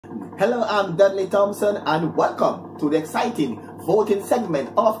Hello, I'm Dudley Thompson and welcome to the exciting voting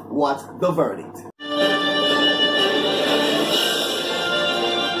segment of What's the Verdict?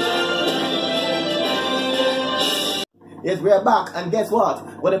 Yes, we are back, and guess what?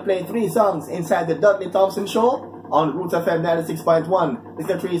 We're going to play 3 songs inside the Dudley Thompson Show on Roots FM 96.1.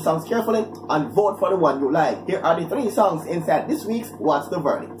 Listen to 3 songs carefully and vote for the one you like. Here are the 3 songs inside this week's What's the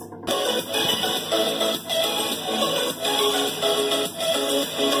Verdict?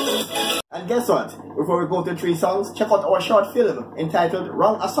 And guess what? Before we go to 3 songs, check out our short film entitled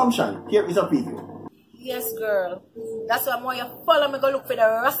Wrong Assumption. Here is a preview. Yes, girl. That's why more you follow me go look for the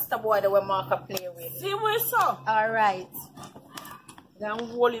Rasta boy that we Mark play with. See where so? Alright.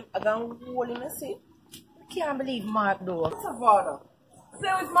 I'm rolling, I see. I can't believe Mark though. What's a father?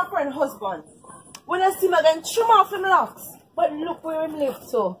 Play with my friend husband. When I see him again, trim off him locks. But look where him live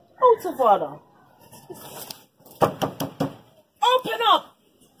so. Out of order. Open up!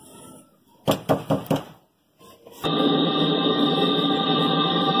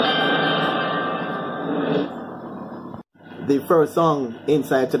 The first song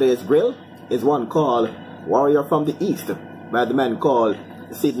inside today's grill is one called Warrior from the East by the man called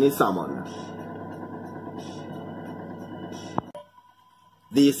Sydney Salmon.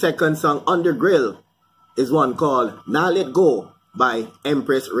 The second song on the grill is one called Now Let Go by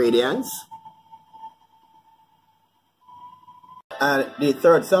Empress Radiance. And the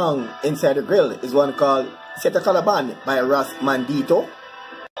third song inside the grill is one called Seta Calaban by Ras Mandito.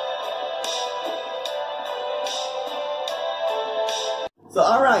 So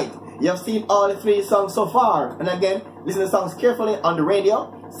alright, you have seen all the 3 songs so far. And again, listen to the songs carefully on the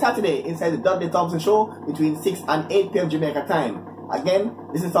radio Saturday inside the Dudley Thompson Show between 6 and 8 p.m. Jamaica time. Again,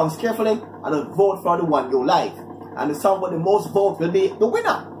 listen to the songs carefully and vote for the one you like. And the song with the most votes will be the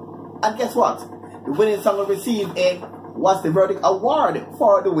winner. And guess what? The winning song will receive a What's the Verdict award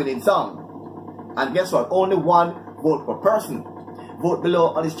for the winning song. And guess what? Only one vote per person. Vote below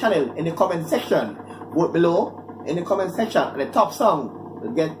on this channel in the comment section. Vote below in the comment section, and the top song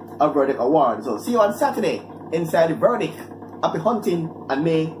will get a Verdict award. So see you on Saturday inside the Verdict. Happy hunting and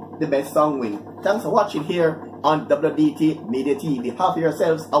may the best song win. Thanks for watching here on WDT Media TV. Have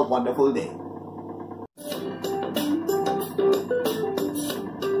yourselves a wonderful day.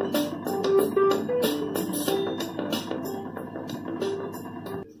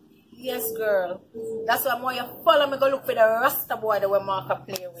 Yes, girl. That's why more you follow me go look for the Rasta boy that we Mark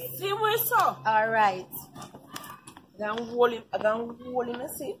play with. See where so? Alright. I'm rolling, I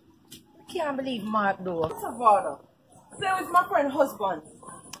see. I can't believe Mark though. What's a father? Play with my friend husband.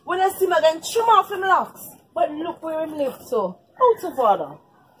 When I see him again, trim off him locks. But look where him live so. Out of order.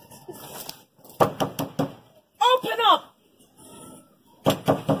 Open up!